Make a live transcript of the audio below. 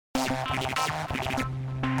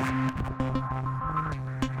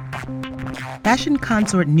Fashion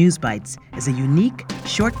Consort News Bites is a unique,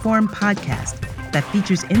 short-form podcast that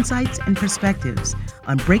features insights and perspectives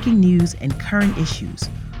on breaking news and current issues,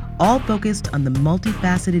 all focused on the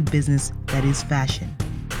multifaceted business that is fashion.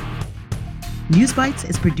 News Bites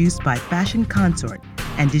is produced by Fashion Consort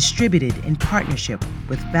and distributed in partnership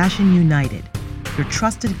with Fashion United, your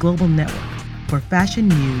trusted global network for fashion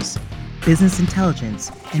news, business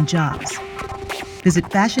intelligence, and jobs. Visit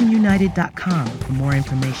fashionunited.com for more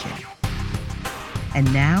information.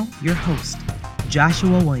 And now, your host,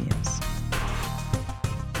 Joshua Williams.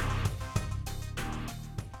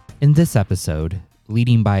 In this episode,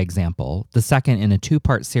 Leading by Example, the second in a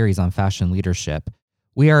two-part series on fashion leadership,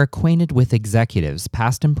 we are acquainted with executives,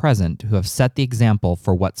 past and present, who have set the example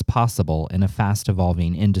for what's possible in a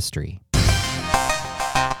fast-evolving industry.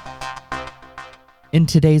 In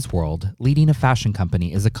today's world, leading a fashion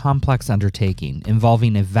company is a complex undertaking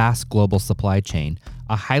involving a vast global supply chain,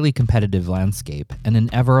 a highly competitive landscape, and an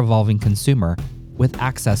ever-evolving consumer with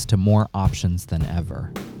access to more options than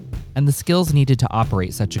ever. And the skills needed to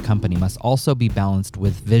operate such a company must also be balanced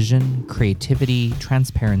with vision, creativity,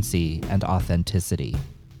 transparency, and authenticity.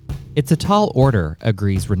 It's a tall order,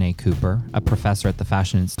 agrees Renee Cooper, a professor at the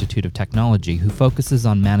Fashion Institute of Technology who focuses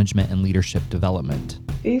on management and leadership development.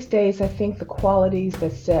 These days, I think the qualities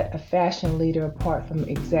that set a fashion leader apart from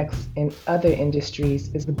execs in other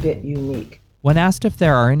industries is a bit unique. When asked if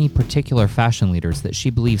there are any particular fashion leaders that she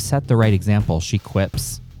believes set the right example, she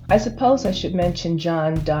quips, I suppose I should mention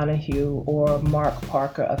John Donahue or Mark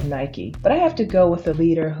Parker of Nike, but I have to go with a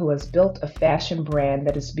leader who has built a fashion brand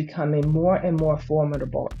that is becoming more and more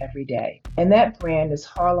formidable every day. And that brand is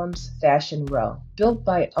Harlem's Fashion Row, built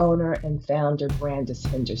by owner and founder Brandis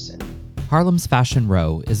Henderson. Harlem's Fashion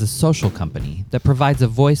Row is a social company that provides a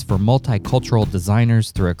voice for multicultural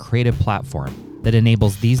designers through a creative platform that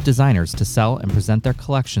enables these designers to sell and present their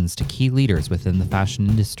collections to key leaders within the fashion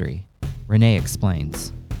industry. Renee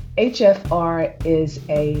explains. HFR is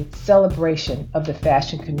a celebration of the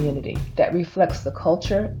fashion community that reflects the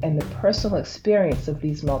culture and the personal experience of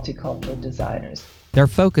these multicultural designers. Their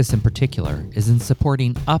focus in particular is in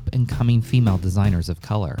supporting up-and-coming female designers of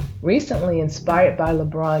color. Recently, inspired by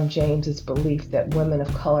LeBron James's belief that women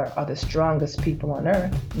of color are the strongest people on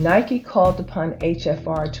earth, Nike called upon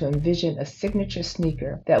HFR to envision a signature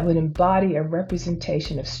sneaker that would embody a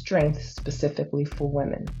representation of strength specifically for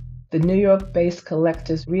women. The New York-based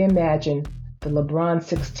collectors reimagined the LeBron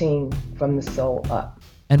 16 from the sole up.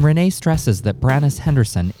 And Renee stresses that Brandis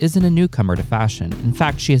Henderson isn't a newcomer to fashion. In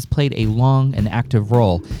fact, she has played a long and active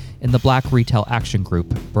role in the Black retail action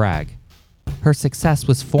group, BRAG. Her success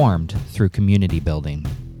was formed through community building.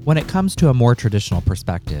 When it comes to a more traditional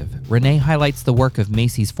perspective, Renee highlights the work of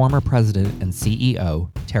Macy's former president and CEO,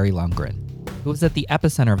 Terry Lundgren, who was at the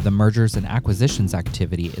epicenter of the mergers and acquisitions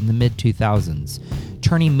activity in the mid-2000s,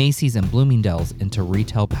 turning Macy's and Bloomingdale's into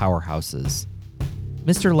retail powerhouses.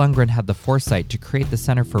 Mr. Lundgren had the foresight to create the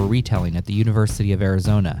Center for Retailing at the University of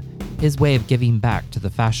Arizona, his way of giving back to the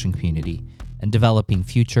fashion community and developing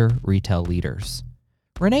future retail leaders.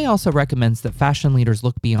 Renee also recommends that fashion leaders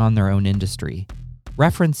look beyond their own industry,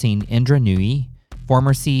 referencing Indra Nooyi,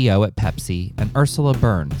 former CEO at Pepsi, and Ursula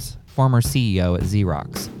Burns, former CEO at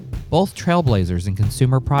Xerox, both trailblazers in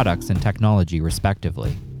consumer products and technology,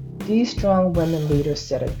 respectively. These strong women leaders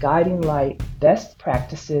set a guiding light, best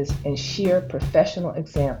practices, and sheer professional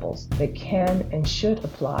examples that can and should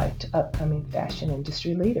apply to upcoming fashion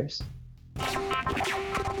industry leaders.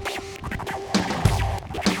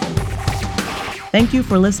 Thank you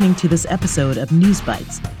for listening to this episode of News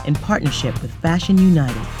Bites in partnership with Fashion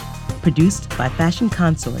United, produced by Fashion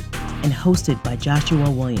Consort and hosted by Joshua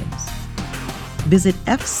Williams. Visit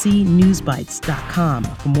fcnewsbites.com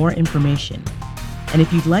for more information. And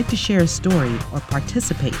if you'd like to share a story or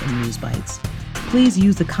participate in News Bites, please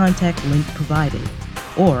use the contact link provided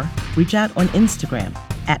or reach out on Instagram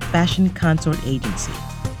at Fashion Consort Agency.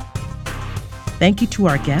 Thank you to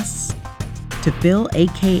our guests, to Phil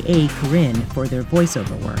aka Corinne for their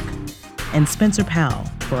voiceover work, and Spencer Powell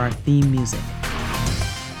for our theme music.